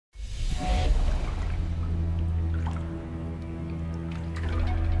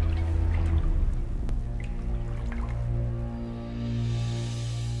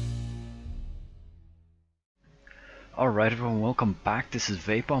Alright everyone, welcome back. This is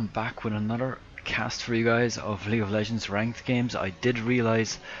Vaipo. I'm back with another cast for you guys of League of Legends ranked games. I did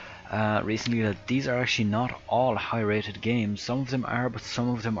realize recently that these are actually not all high rated games. Some of them are, but some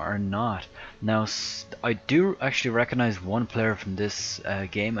of them are not. Now I do actually recognize one player from this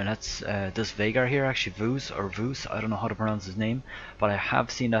game, and that's this Veigar here, actually Voos, I don't know how to pronounce his name, but I have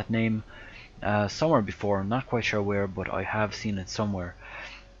seen that name somewhere before. I'm not quite sure where, but I have seen it somewhere.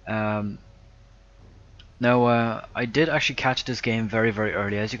 Now, I did actually catch this game very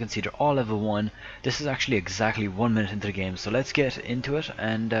early. As you can see, they're all level 1. This is actually exactly 1 minute into the game, so let's get into it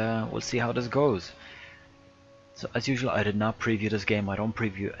and we'll see how this goes. So as usual, I did not preview this game. I don't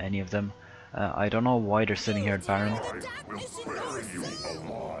preview any of them. I don't know why they're sitting here at Baron.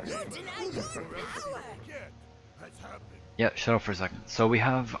 Yeah, shut up for a second. So we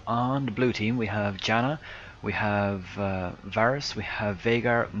have on the blue team, we have Janna, we have Varus, we have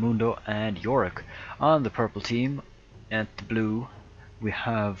Veigar, Mundo and Yorick. On the purple team, at the blue, we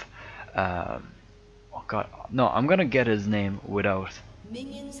have oh god, no, I'm gonna get his name without.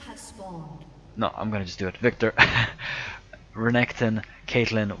 Minions have spawned. No, I'm gonna just do it. Victor, Renekton,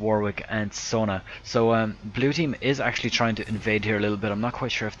 Caitlyn, Warwick and Sona. So blue team is actually trying to invade here a little bit. I'm not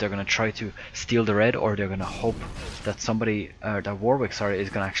quite sure if they're gonna try to steal the red or they're gonna hope that somebody, that Warwick, sorry,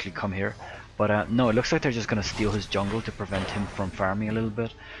 is gonna actually come here. But no, it looks like they're just gonna steal his jungle to prevent him from farming a little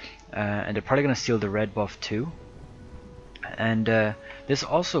bit. And they're probably gonna steal the red buff too. And this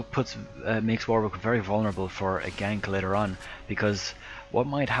also makes Warwick very vulnerable for a gank later on, because what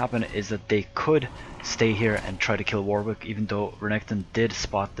might happen is that they could stay here and try to kill Warwick, even though Renekton did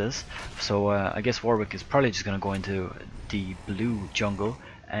spot this. So I guess Warwick is probably just gonna go into the blue jungle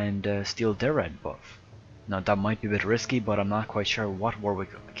and steal their red buff. Now that might be a bit risky, but I'm not quite sure what Warwick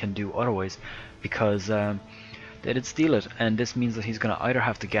can do otherwise, because they did steal it, and this means that he's gonna either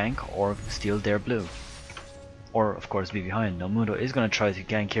have to gank or steal their blue, or of course be behind. Now Mundo is gonna try to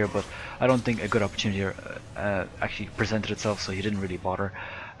gank here, but I don't think a good opportunity here actually presented itself, so he didn't really bother.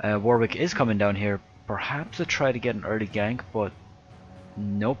 Warwick is coming down here, perhaps to try to get an early gank, but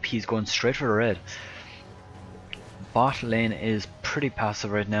nope, he's going straight for the red. Bot lane is pretty passive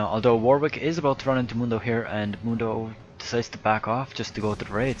right now, although Warwick is about to run into Mundo here, and Mundo decides to back off just to go to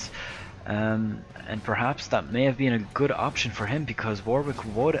the raids. And perhaps that may have been a good option for him, because Warwick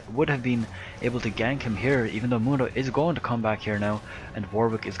would have been able to gank him here, even though Mundo is going to come back here now, and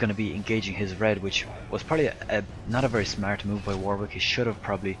Warwick is going to be engaging his red, which was probably not a very smart move by Warwick. He should have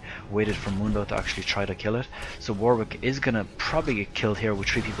probably waited for Mundo to actually try to kill it. So Warwick is going to probably get killed here with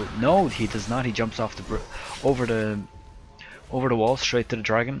 3 people. No, he does not. He jumps off over the wall straight to the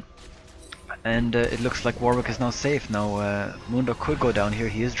dragon. And it looks like Warwick is now safe. Now Mundo could go down here.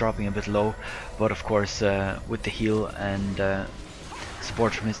 He is dropping a bit low, but of course with the heal and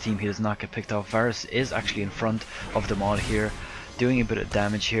support from his team, he does not get picked off. Varus is actually in front of them all here, doing a bit of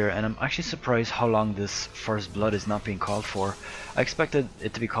damage here, and I'm actually surprised how long this first blood is not being called for. I expected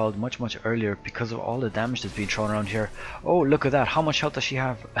it to be called much earlier because of all the damage that's being thrown around here. Oh, look at that. How much health does she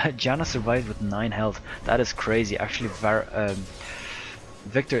have? Janna survived with 9 health. That is crazy. Actually,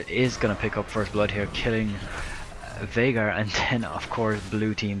 Victor is gonna pick up first blood here, killing Veigar, and then of course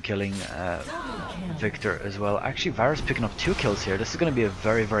blue team killing Victor as well. Actually, Varus picking up 2 kills here. This is gonna be a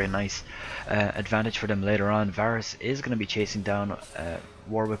very nice advantage for them later on. Varus is gonna be chasing down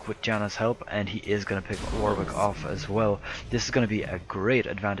Warwick with Janna's help, and he is gonna pick Warwick off as well. This is gonna be a great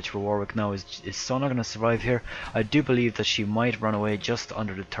advantage for Warwick. Now, is Sona gonna survive here? I do believe that she might run away just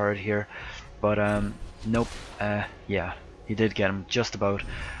under the turret here, but nope. Yeah, he did get him just about.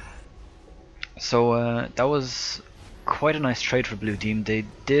 So that was quite a nice trade for blue team. They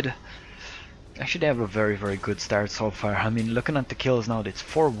have a very good start so far. I mean, looking at the kills now, it's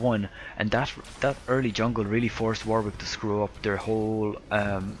 4-1, and that early jungle really forced Warwick to screw up their whole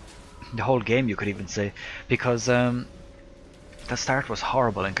the whole game, you could even say, because the start was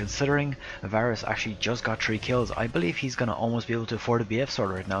horrible. And considering Varus actually just got 3 kills, I believe he's gonna almost be able to afford a BF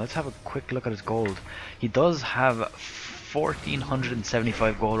sword right now. Let's have a quick look at his gold. He does have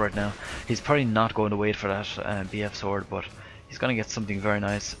 1475 gold right now. He's probably not going to wait for that BF sword, but he's going to get something very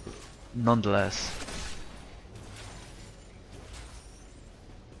nice nonetheless.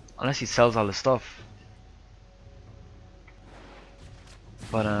 Unless he sells all his stuff.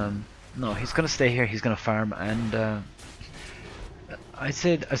 But no, he's going to stay here. He's going to farm, and I'd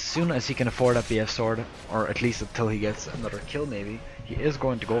say as soon as he can afford that BF sword, or at least until he gets another kill maybe, he is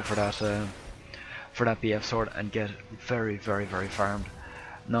going to go for that BF sword and get very farmed.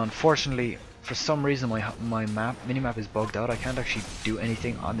 Now unfortunately, for some reason my minimap is bugged out. I can't actually do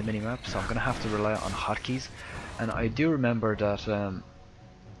anything on the minimap, so I'm gonna have to rely on hotkeys. And I do remember that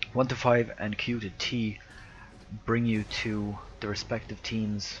 1 to 5 and Q to T bring you to the respective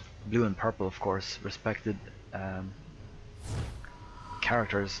teams, blue and purple of course, respected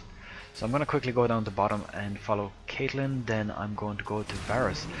characters. So I'm going to quickly go down to bottom and follow Caitlyn, then I'm going to go to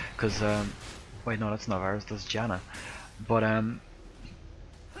Varus, because, wait no, that's not Varus, that's Janna. But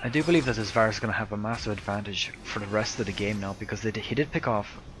I do believe that this Varus is going to have a massive advantage for the rest of the game now, because he did pick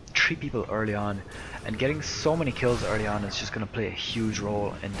off 3 people early on, and getting so many kills early on is just going to play a huge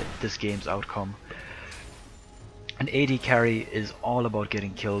role in this game's outcome. An AD carry is all about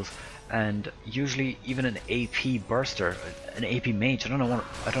getting kills, and usually even an AP burster, an AP mage, I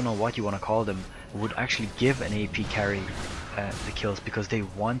don't know what you want to call them, would actually give an AP carry the kills because they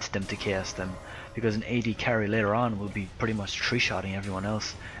want them to KS them, because an AD carry later on will be pretty much 3-shotting everyone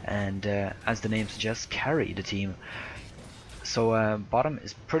else, and as the name suggests, carry the team. So bottom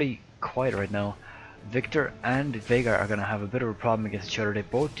is pretty quiet right now. Victor and Veigar are going to have a bit of a problem against each other. They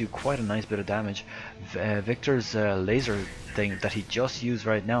both do quite a nice bit of damage. Victor's laser thing that he just used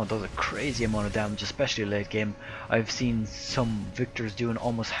right now does a crazy amount of damage, especially late game. I've seen some Victors doing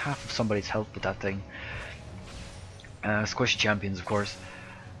almost half of somebody's health with that thing. Squishy champions of course.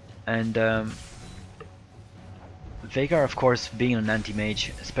 And Veigar of course being an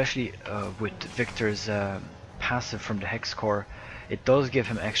anti-mage, especially with Victor's passive from the Hex Core, it does give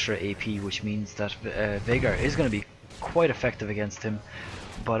him extra AP, which means that Veigar is going to be quite effective against him.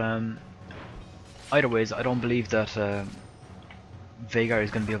 But either ways, I don't believe that Veigar is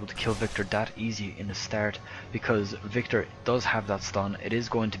going to be able to kill Victor that easy in the start, because Victor does have that stun. It is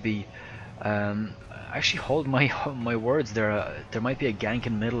going to be actually, hold my words, there might be a gank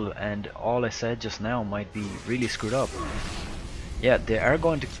in middle, and all I said just now might be really screwed up. Yeah,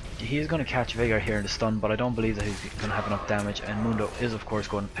 he is going to catch Veigar here in the stun, but I don't believe that he's going to have enough damage, and Mundo is of course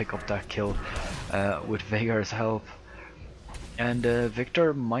going to pick up that kill with Veigar's help. And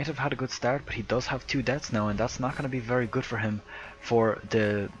Victor might have had a good start, but he does have 2 deaths now, and that's not going to be very good for him for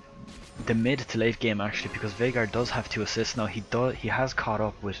the mid to late game actually, because Veigar does have 2 assists now. He has caught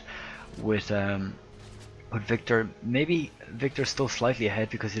up with Victor. Maybe Victor's still slightly ahead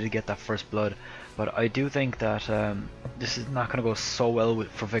because he did get that first blood, but I do think that this is not going to go so well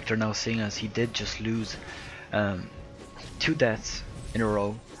for Victor now, seeing as he did just lose 2 deaths in a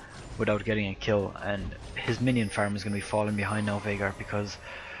row without getting a kill, and his minion farm is going to be falling behind now, Veigar, because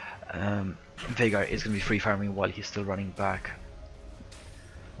Veigar is going to be free farming while he's still running back.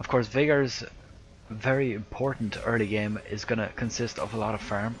 Of course, Veigar's very important early game is going to consist of a lot of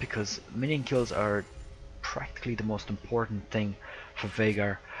farm, because minion kills are practically the most important thing for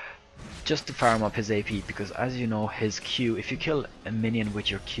Veigar, just to farm up his AP, because as you know, his Q, if you kill a minion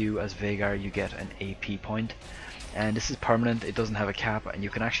with your Q as Veigar, you get an AP point, and this is permanent, it doesn't have a cap, and you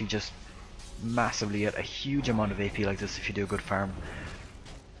can actually just massively get a huge amount of AP like this if you do a good farm.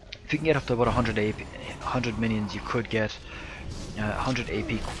 If you can get up to about 100 minions, you could get 100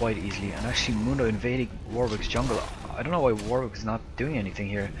 AP quite easily. And actually Mundo invading Warwick's jungle, I don't know why Warwick is not doing anything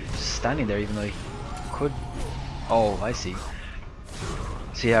here, just standing there even though he could. Oh, I see.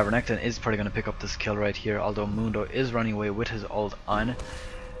 So yeah, Renekton is probably going to pick up this kill right here, although Mundo is running away with his ult on,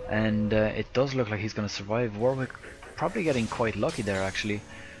 and it does look like he's going to survive. Warwick probably getting quite lucky there actually,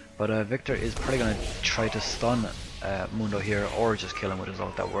 but Victor is probably going to try to stun Mundo here, or just kill him with his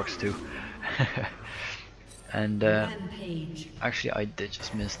ult. That works too. And actually I did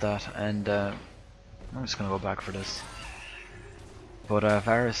just miss that, and I'm just going to go back for this. But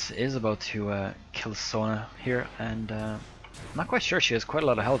Varus is about to kill Sona here, and I'm not quite sure, she has quite a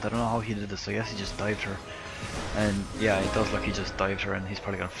lot of health. I don't know how he did this, I guess he just dived her. And yeah, it does look he just dived her, and he's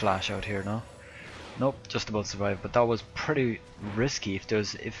probably going to flash out here now. Nope, just about survived, but that was pretty risky. If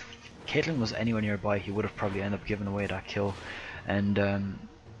Caitlyn was anywhere nearby, he would have probably ended up giving away that kill, and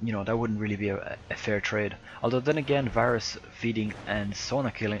you know, that wouldn't really be a fair trade. Although then again, Varus feeding and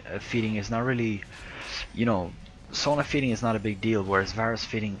Sona feeding is not really, you know, Sona feeding is not a big deal, whereas Varus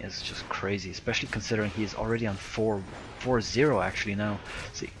feeding is just crazy, especially considering he's already on 4-0 actually now,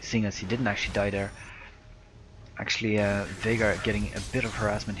 seeing as he didn't actually die there. Actually, Veigar getting a bit of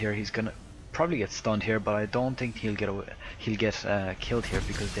harassment here. He's gonna probably get stunned here, but I don't think he'll get killed here,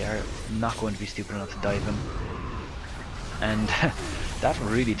 because they are not going to be stupid enough to dive him. And that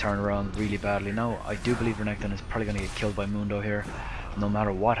really turned around really badly. Now I do believe Renekton is probably going to get killed by Mundo here, no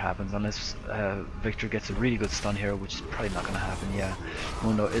matter what happens, unless Victor gets a really good stun here, which is probably not going to happen. Yeah,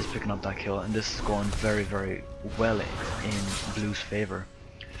 Mundo is picking up that kill, and this is going very, very well in Blue's favor.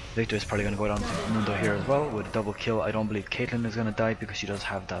 Victor is probably going to go down to Mundo here as well with a double kill. I don't believe Caitlyn is going to die because she does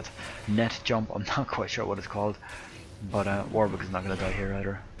have that net jump. I'm not quite sure what it's called, but Warwick is not going to die here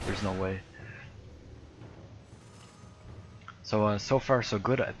either. There's no way. So so far so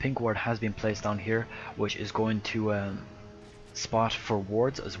good. A pink ward has been placed down here, which is going to spot for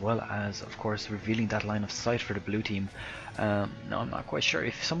wards, as well as of course revealing that line of sight for the blue team. Now I'm not quite sure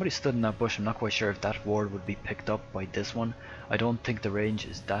if somebody stood in that bush. I'm not quite sure if that ward would be picked up by this one. I don't think the range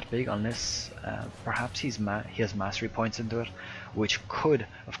is that big, unless perhaps he has mastery points into it, which could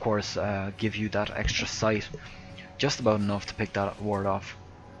of course give you that extra sight, just about enough to pick that ward off.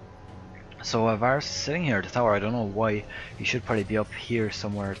 So Varus is sitting here at the tower. I don't know why. He should probably be up here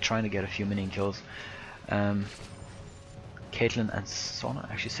somewhere trying to get a few minion kills. Caitlyn and Sona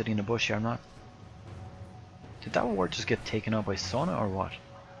actually sitting in the bush here. I'm not... Did that ward just get taken out by Sona or what?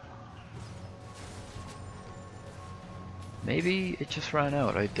 Maybe it just ran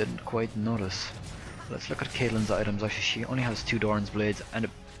out. I didn't quite notice. Let's look at Caitlyn's items. Actually, she only has 2 Doran's blades and a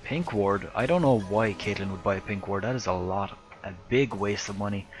pink ward. I don't know why Caitlyn would buy a pink ward. That is a big waste of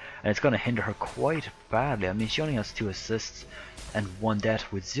money, and it's going to hinder her quite badly. I mean, she only has 2 assists and 1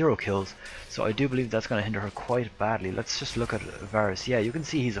 death with 0 kills, so I do believe that's going to hinder her quite badly. Let's just look at Varus. Yeah, you can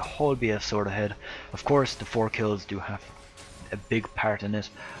see he's a whole BF sword ahead. Of course, the 4 kills do have a big part in it,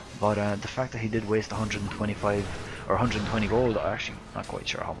 but the fact that he did waste 125 or 120 gold, I'm actually not quite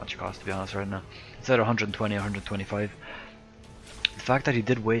sure how much it costs, to be honest, right now. It's either 120 or 125. The fact that he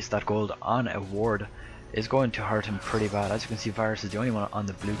did waste that gold on a ward is going to hurt him pretty bad. As you can see, Varus is the only one on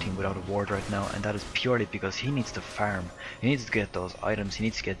the blue team without a ward right now, and that is purely because he needs to farm. He needs to get those items, he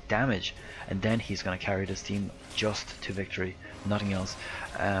needs to get damage, and then he's going to carry this team just to victory, nothing else.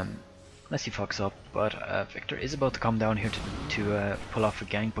 Unless he fucks up, but Victor is about to come down here to pull off a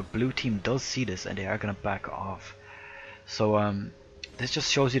gank, but blue team does see this and they are going to back off. So this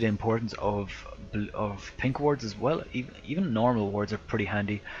just shows you the importance of pink wards as well. Even normal wards are pretty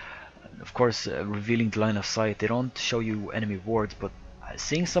handy. Of course, revealing the line of sight, they don't show you enemy wards, but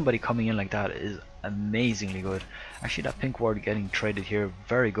seeing somebody coming in like that is amazingly good. Actually, that pink ward getting traded here,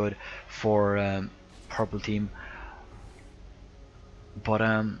 very good for purple team. But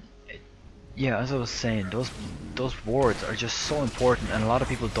yeah, as I was saying, those wards are just so important, and a lot of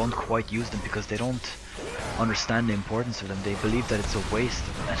people don't quite use them because they don't understand the importance of them. They believe that it's a waste,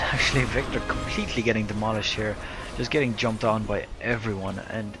 and actually Victor completely getting demolished here, just getting jumped on by everyone,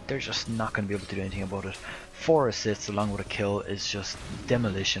 and they're just not going to be able to do anything about it. 4 assists along with a kill is just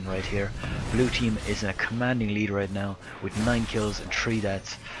demolition right here. Blue team is in a commanding lead right now with 9 kills and 3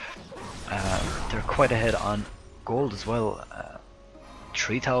 deaths. They're quite ahead on gold as well.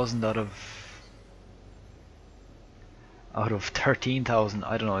 3,000 out of 13,000,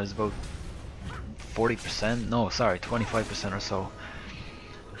 I don't know, is about 40%, no sorry, 25% or so.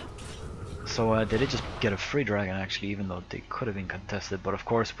 So they did just get a free dragon actually, even though they could have been contested, but of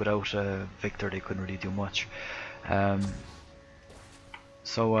course without Victor they couldn't really do much.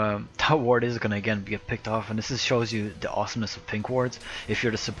 So that ward is going to again get picked off, and this shows you the awesomeness of pink wards. If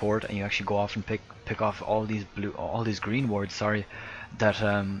you're the support and you actually go off and pick off all these green wards, sorry, that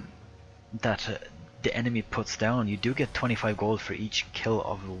the enemy puts down, you do get 25 gold for each kill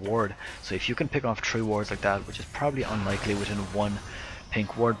of a ward. So if you can pick off 3 wards like that, which is probably unlikely within 1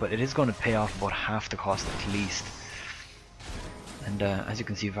 pink ward, but it is going to pay off about half the cost at least. And as you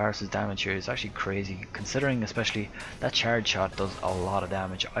can see, Varus's damage here is actually crazy, considering especially that charge shot does a lot of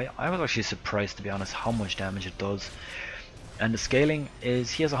damage. I was actually surprised, to be honest, how much damage it does. And the scaling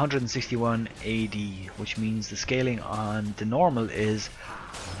is, he has 161 AD, which means the scaling on the normal is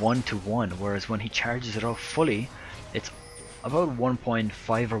 1:1, whereas when he charges it up fully, it's about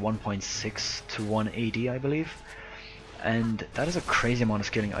 1.5 or 1.6 to 1 AD, I believe. And that is a crazy amount of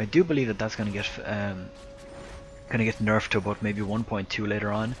scaling. I do believe that that's going to get nerfed to about maybe 1.2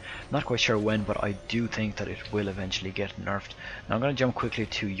 later on. Not quite sure when, but I do think that it will eventually get nerfed. Now I'm going to jump quickly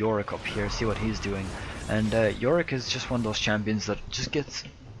to Yorick up here, see what he's doing. And Yorick is just one of those champions that just gets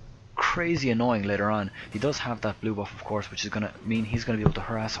crazy annoying later on. He does have that blue buff, of course, which is going to mean he's going to be able to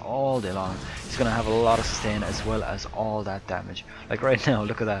harass all day long. He's going to have a lot of sustain as well as all that damage. Like right now,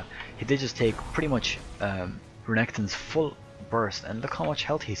 look at that. He did just take pretty much Renekton's full burst, and look how much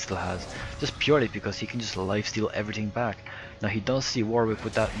health he still has, just purely because he can just lifesteal everything back. Now he does see Warwick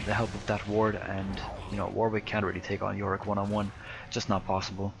with the help of that ward, and you know, Warwick can't really take on Yorick one-on-one, just not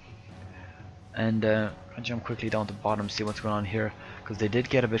possible. And I'll jump quickly down to the bottom, see what's going on here, because they did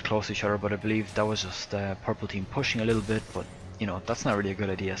get a bit close to each other, but I believe that was just purple team pushing a little bit. But you know, that's not really a good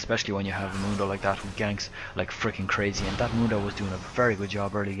idea, especially when you have a Mundo like that who ganks like freaking crazy, and that Mundo was doing a very good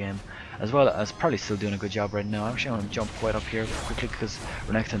job early game, as well as probably still doing a good job right now. Actually, I want to jump quite up here quickly because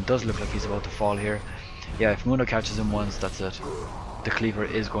Renekton does look like he's about to fall here. Yeah, if Mundo catches him once, that's it. The cleaver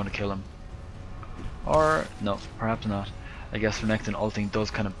is going to kill him. Or, no, perhaps not. I guess Renekton ulting does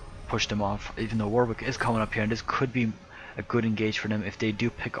kind of push them off, even though Warwick is coming up here, and this could be a good engage for them. If they do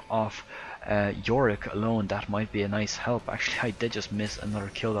pick off Yorick alone, that might be a nice help. Actually, I did just miss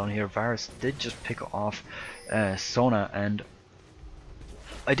another kill down here. Varus did just pick off Sona, and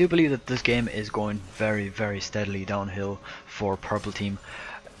I do believe that this game is going very, very steadily downhill for purple team,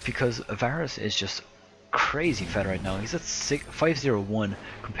 because Varus is just crazy fed right now. He's at 501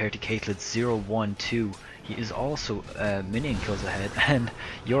 compared to Caitlyn's 012. He is also minion kills ahead, and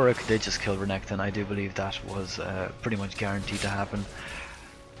Yorick did just kill Renekton. I do believe that was pretty much guaranteed to happen.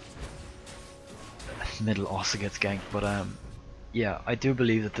 Middle also gets ganked, but yeah, I do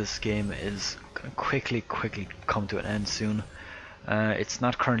believe that this game is gonna quickly come to an end soon. It's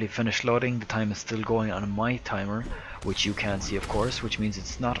not currently finished loading. The time is still going on my timer, which you can't see, of course, which means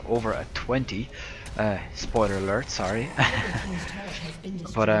it's not over at 20. Spoiler alert, sorry.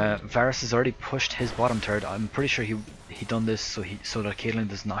 But Varus has already pushed his bottom turret. I'm pretty sure he done this so that Caitlyn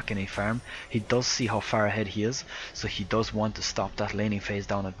does not get any farm. He does see how far ahead he is, so he does want to stop that laning phase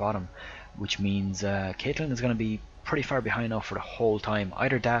down at bottom, which means Caitlyn is going to be pretty far behind now for the whole time.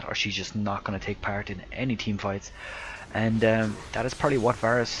 Either that, or she's just not going to take part in any team fights. And that is probably what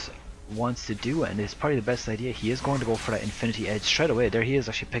Varus wants to do, and it's probably the best idea. He is going to go for that Infinity Edge straight away. There he is,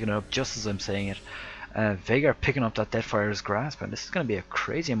 actually picking it up just as I'm saying it. Veigar picking up that Deathfire's Grasp, and this is going to be a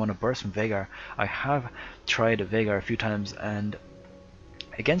crazy amount of burst from Veigar. I have tried Veigar a few times, and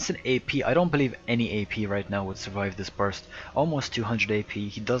against an AP, I don't believe any AP right now would survive this burst. Almost 200 AP,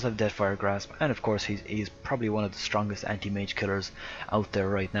 he does have Deathfire Grasp, and of course he's probably one of the strongest anti-mage killers out there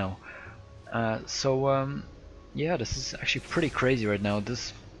right now. Yeah, this is actually pretty crazy right now.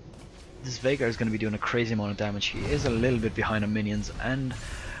 This Veigar is going to be doing a crazy amount of damage. He is a little bit behind on minions, and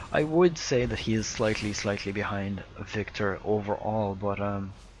I would say that he is slightly behind Victor overall, but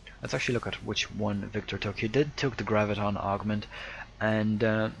let's actually look at which one Victor took. He took the Graviton Augment, and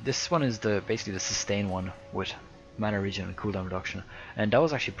this one is basically the sustain one with mana regen and cooldown reduction, and that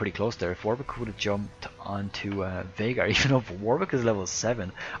was actually pretty close there. If Warwick would have jumped onto Veigar, even though Warwick is level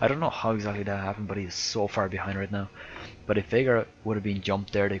 7, I don't know how exactly that happened, but he's so far behind right now. But if Veigar would have been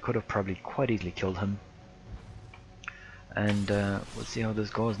jumped there, they could have probably quite easily killed him. And we'll see how this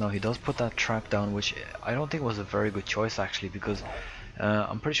goes now. He does put that trap down, which I don't think was a very good choice actually, because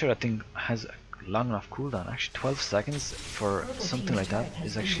I'm pretty sure that thing has long enough cooldown. Actually 12 seconds for something like that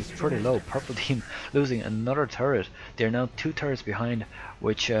is actually pretty low. Purple team losing another turret. They're now 2 turrets behind,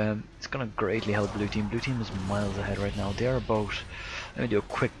 which is going to greatly help blue team. Blue team is miles ahead right now. They are about, let me do a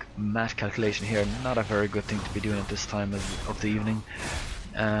quick math calculation here, not a very good thing to be doing at this time of the evening.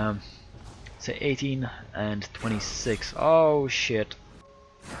 Say 18 and 26. Oh shit.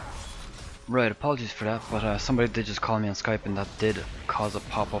 Right, apologies for that, but somebody did just call me on Skype, and that did cause a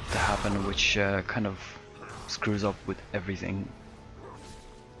pop-up to happen, which kind of screws up with everything.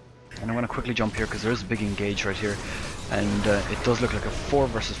 And I'm going to quickly jump here because there is a big engage right here, and it does look like a 4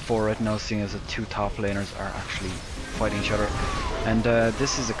 versus 4 right now, seeing as the 2 top laners are actually fighting each other. And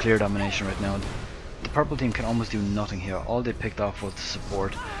this is a clear domination right now. The purple team can almost do nothing here. All they picked off was the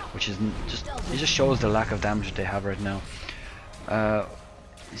support, which is it just shows the lack of damage that they have right now.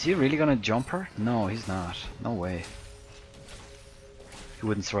 Is he really gonna jump her? No, he's not. No way. He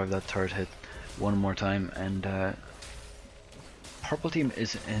wouldn't survive that turret hit one more time, and purple team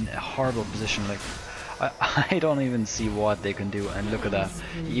is in a horrible position. Like, I don't even see what they can do, and look at that.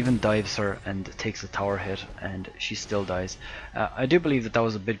 He even dives her and takes a tower hit, and she still dies. I do believe that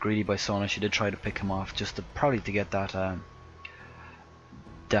was a bit greedy by Sona. She did try to pick him off just to probably to get that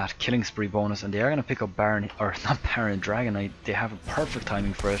that killing spree bonus, and they are going to pick up Baron, or not Baron, Dragon Knight. They have a perfect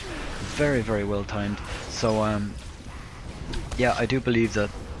timing for it, very well timed. So yeah, I do believe that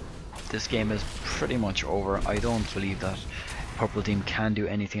this game is pretty much over. I don't believe that purple team can do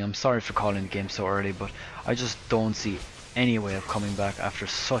anything. I'm sorry for calling the game so early, but I just don't see any way of coming back after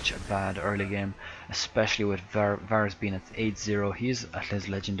such a bad early game, especially with Varus being at 8-0. He's at his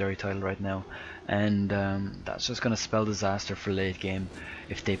legendary title right now, and that's just going to spell disaster for late game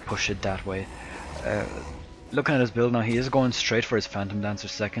if they push it that way. Looking at his build now, he is going straight for his Phantom Dancer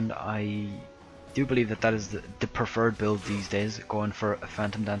second. I do believe that is the preferred build these days, going for a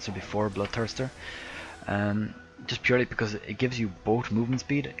Phantom Dancer before Bloodthirster. Just purely because it gives you both movement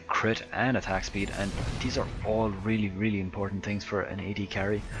speed, crit and attack speed, and these are all really important things for an AD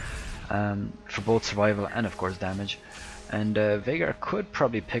carry, for both survival and of course damage. And Veigar could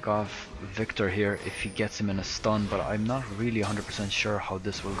probably pick off Victor here if he gets him in a stun, but I'm not really 100% sure how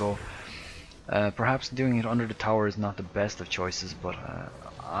this will go. Perhaps doing it under the tower is not the best of choices, but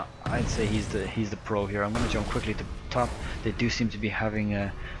I'd say he's the pro here. I'm going to jump quickly to top. They do seem to be having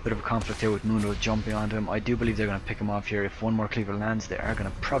a bit of a conflict here with Mundo jumping onto him. I do believe they're going to pick him off here. If one more cleaver lands, they are going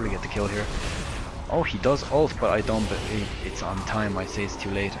to probably get the kill here. Oh, he does ult, but I don't believe it's on time. I say it's too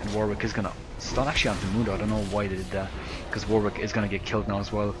late, and Warwick is gonna stun actually onto Mundo. I don't know why they did that, because Warwick is gonna get killed now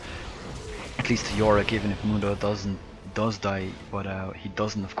as well. At least to Yorick, even if Mundo does die, but he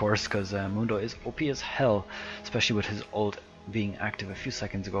doesn't, of course, because Mundo is OP as hell, especially with his ult being active a few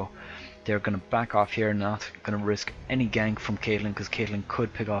seconds ago. They're gonna back off here, not gonna risk any gank from Caitlyn, because Caitlyn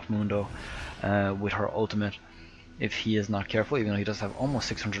could pick off Mundo with her ultimate if he is not careful, even though he does have almost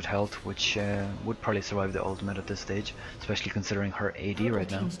 600 health, which would probably survive the ultimate at this stage, especially considering her AD right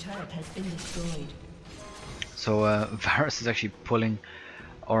now. So Varus is actually pulling,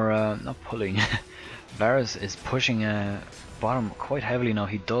 or not pulling, Varus is pushing bottom quite heavily now.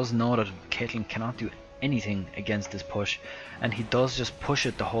 He does know that Caitlyn cannot do anything against this push, and he does just push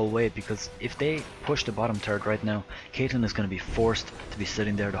it the whole way, because if they push the bottom third right now, Caitlyn is going to be forced to be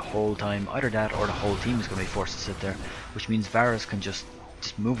sitting there the whole time. Either that or the whole team is going to be forced to sit there, which means Varus can just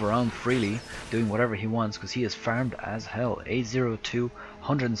move around freely, doing whatever he wants, because he is farmed as hell. 802,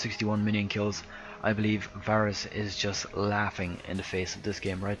 161 minion kills. I believe Varus is just laughing in the face of this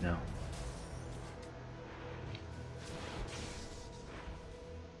game right now.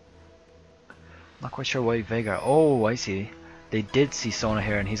 Not quite sure why Veigar. Oh, I see. They did see Sona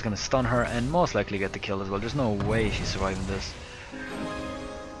here, and he's going to stun her and most likely get the kill as well. There's no way she's surviving this.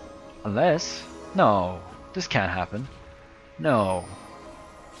 Unless... No, this can't happen. No.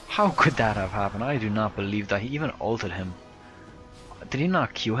 How could that have happened? I do not believe that. He even ulted him. Did he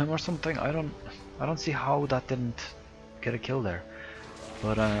not Q him or something? I don't see how that didn't get a kill there.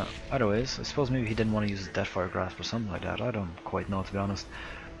 But either ways, I suppose maybe he didn't want to use his Deathfire Grasp or something like that. I don't quite know, to be honest.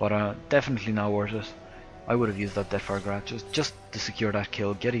 But definitely not worth it. I would have used that Deathfire Grasp just to secure that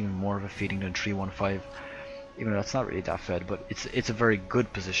kill, get even more of a feeding than 315. Even though that's not really that fed, but it's a very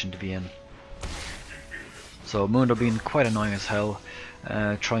good position to be in. So Mundo being quite annoying as hell,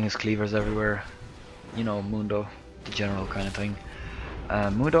 throwing his cleavers everywhere. You know, Mundo, the general kind of thing.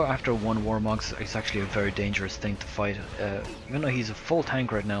 Mundo after one Warmogs is actually a very dangerous thing to fight. Even though he's a full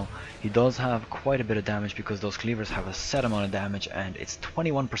tank right now, he does have quite a bit of damage, because those cleavers have a set amount of damage, and it's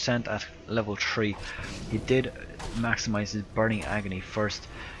 21% at level 3. He did maximize his Burning Agony first,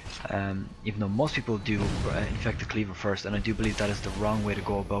 even though most people do infect the cleaver first, and I do believe that is the wrong way to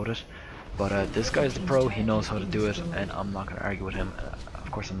go about it. But this guy is the pro, he knows how to do it, and I'm not going to argue with him.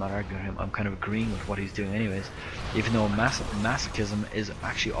 Of course I'm not arguing with him, I'm kind of agreeing with what he's doing anyways. Even though masochism is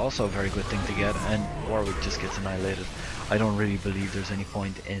actually also a very good thing to get, and Warwick just gets annihilated. I don't really believe there's any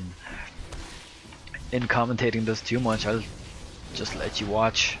point in commentating this too much. I'll just let you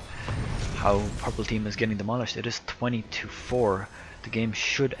watch how Purple Team is getting demolished. It is 20-4. The game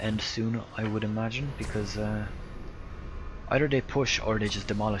should end soon, I would imagine, because either they push or they just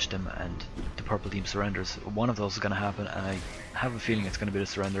demolish them and the Purple Team surrenders. One of those is going to happen, and I have a feeling it's going to be the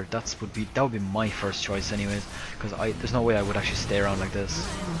surrender. That would be my first choice anyways, because there's no way I would actually stay around like this.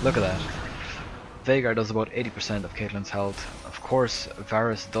 Look at that. Veigar does about 80% of Caitlyn's health. Of course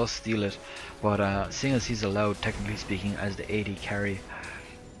Varus does steal it, but seeing as he's allowed, technically speaking, as the AD carry,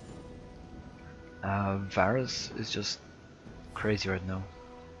 Varus is just crazy right now.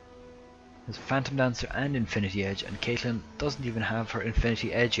 His Phantom Dancer and Infinity Edge, and Caitlyn doesn't even have her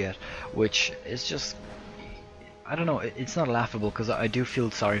Infinity Edge yet, which is just, I don't know, it's not laughable, because I do feel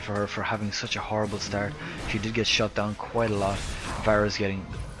sorry for her for having such a horrible start. She did get shut down quite a lot. Varus getting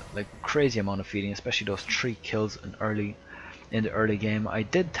like crazy amount of feeding, especially those 3 kills in the early game. I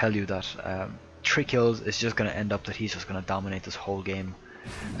did tell you that 3 kills is just going to end up that he's just going to dominate this whole game.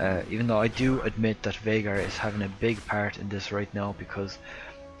 Even though I do admit that Veigar is having a big part in this right now, because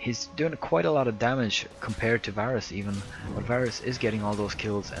he's doing quite a lot of damage compared to Varus even, but Varus is getting all those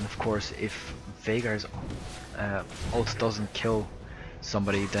kills, and of course if Veigar's ult doesn't kill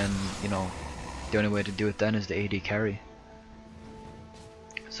somebody, then you know the only way to do it then is the AD carry.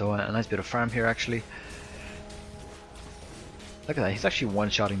 So a nice bit of farm here actually. Look at that, he's actually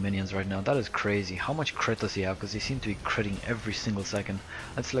one-shotting minions right now. That is crazy. How much crit does he have? Because he seems to be critting every single second.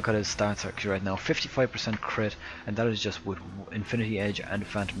 Let's look at his stats actually right now. 55% crit, and that is just with Infinity Edge and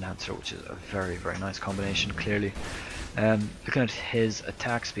Phantom Dancer, which is a very, very nice combination, clearly. Looking at his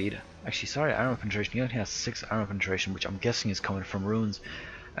attack speed, actually sorry, armor penetration, he only has 6 armor penetration, which I'm guessing is coming from runes.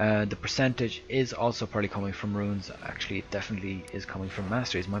 The percentage is also probably coming from runes. Actually, it definitely is coming from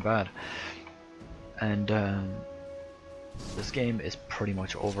masteries, my bad. And this game is pretty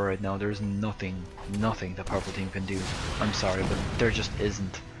much over right now. There's nothing the Purple Team can do. I'm sorry, but there just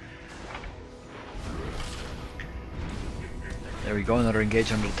isn't. There we go, another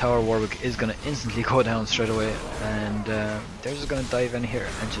engage under the tower. Warwick is going to instantly go down straight away, and they're just going to dive in here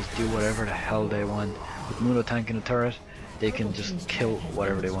and just do whatever the hell they want. With Mundo tanking the turret, they can just kill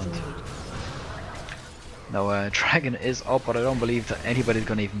whatever they want. Now Dragon is up, but I don't believe that anybody's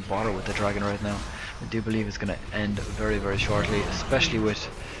going to even bother with the Dragon right now. I do believe it's going to end very, very shortly, especially with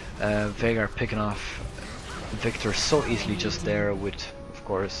Veigar picking off Victor so easily just there, with, of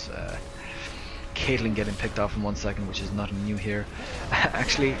course, Caitlyn getting picked off in 1 second, which is nothing new here.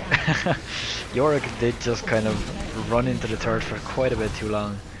 Actually, Yorick did just kind of run into the turret for quite a bit too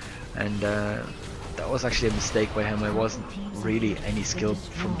long, and that was actually a mistake by him. It wasn't really any skill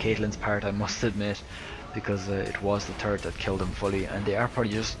from Caitlyn's part, I must admit, because it was the turret that killed him fully, and they are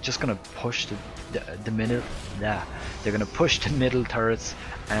probably just gonna push the middle. Yeah, they're gonna push the middle turrets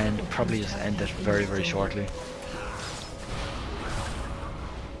and probably just end it very, very shortly.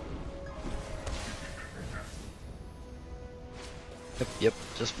 Yep,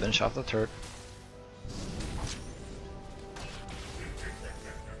 just finish off the turret.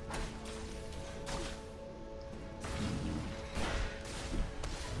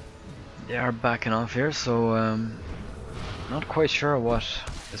 They are backing off here, so not quite sure what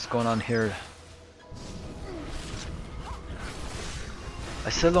is going on here. I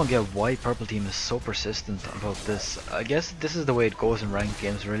still don't get why Purple Team is so persistent about this. I guess this is the way it goes in ranked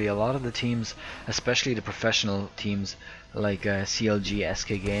games, really. A lot of the teams, especially the professional teams like CLG,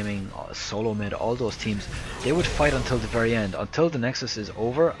 SK Gaming, Solo Mid, all those teams, they would fight until the very end, until the Nexus is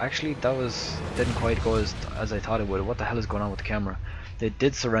over. Actually, that didn't quite go as I thought it would. What the hell is going on with the camera? They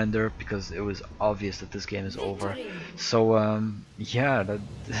did surrender because it was obvious that this game is over. So yeah,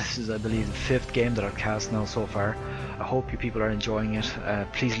 this is, I believe, the 5th game that I've cast now so far. I hope you people are enjoying it.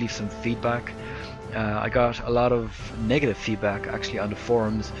 Please leave some feedback. I got a lot of negative feedback actually on the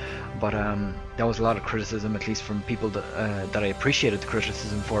forums, but there was a lot of criticism, at least from people that I appreciated the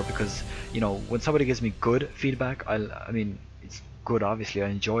criticism for, because, you know, when somebody gives me good feedback, I mean, it's good, obviously. I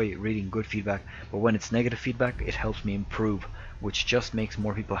enjoy reading good feedback, but when it's negative feedback, it helps me improve, which just makes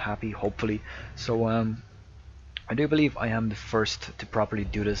more people happy, hopefully. So I do believe I am the first to properly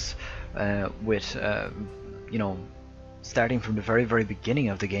do this with you know, starting from the very, very beginning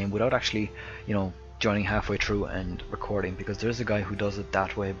of the game without actually, you know, joining halfway through and recording, because there's a guy who does it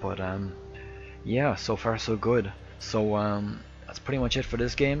that way. But yeah, so far so good. So that's pretty much it for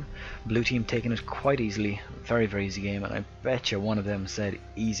this game. Blue team taking it quite easily, very, very easy game, and I bet you one of them said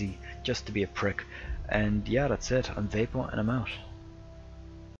easy just to be a prick. And yeah, that's it. I'm Vaipo and I'm out.